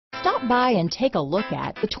Stop by and take a look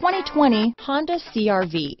at the 2020 Honda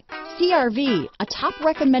CR-V. CR-V, a top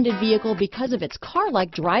recommended vehicle because of its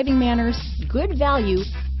car-like driving manners, good value,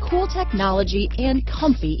 cool technology, and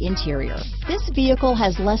comfy interior. This vehicle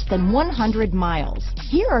has less than 100 miles.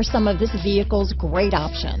 Here are some of this vehicle's great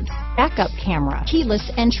options: backup camera, keyless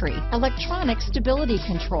entry, electronic stability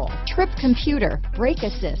control, trip computer, brake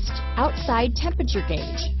assist, outside temperature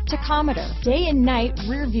gauge, tachometer, day and night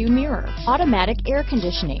rear view mirror, automatic air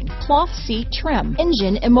conditioning, cloth seat trim,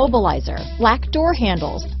 engine immobilizer, black door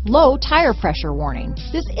handles, low tire pressure warning.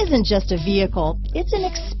 This isn't just a vehicle, it's an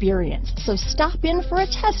experience. So stop in for a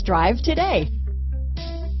test drive today.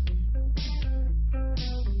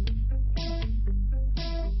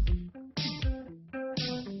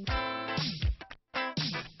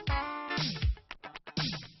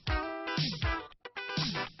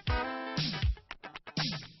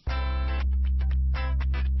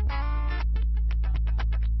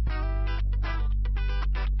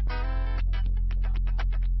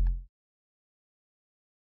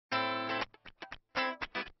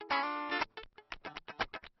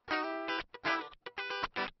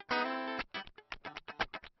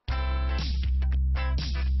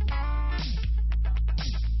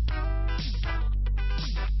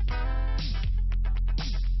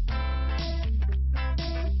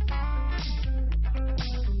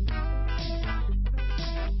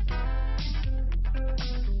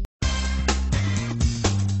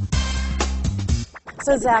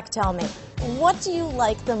 So Zach, tell me, what do you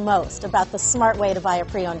like the most about the smart way to buy a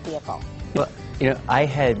pre-owned vehicle? Well, I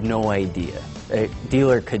had no idea a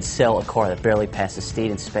dealer could sell a car that barely passed the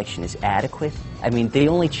state inspection as adequate. I mean, they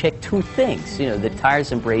only check two things. The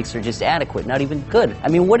tires and brakes are just adequate, not even good. I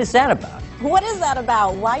mean, what is that about? What is that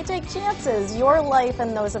about? Why take chances? Your life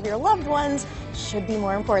and those of your loved ones should be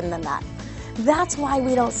more important than that. That's why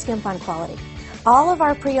we don't skimp on quality. All of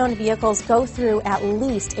our pre-owned vehicles go through at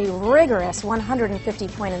least a rigorous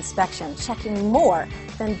 150-point inspection, checking more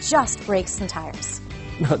than just brakes and tires.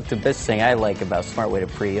 The best thing I like about Smart Way to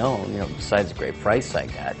Pre-Own, besides the great price I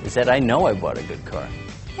got, is that I know I bought a good car.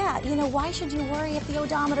 Yeah, why should you worry if the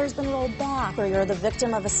odometer's been rolled back, or you're the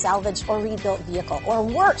victim of a salvaged or rebuilt vehicle, or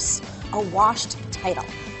worse, a washed title?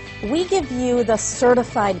 We give you the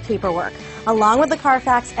certified paperwork, along with the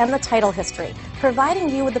Carfax and the title history, providing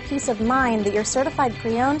you with the peace of mind that your certified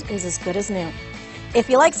pre-owned is as good as new. If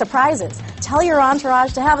you like surprises, tell your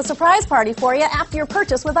entourage to have a surprise party for you after your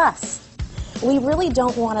purchase with us. We really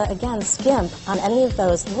don't want to, again, skimp on any of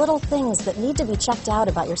those little things that need to be checked out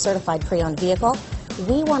about your certified pre-owned vehicle.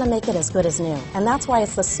 We want to make it as good as new, and that's why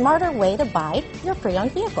it's the smarter way to buy your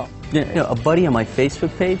pre-owned vehicle. A buddy on my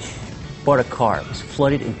Facebook page bought a car. It was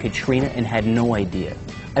flooded in Katrina and had no idea.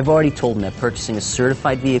 I've already told him that purchasing a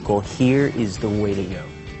certified vehicle here is the way to go.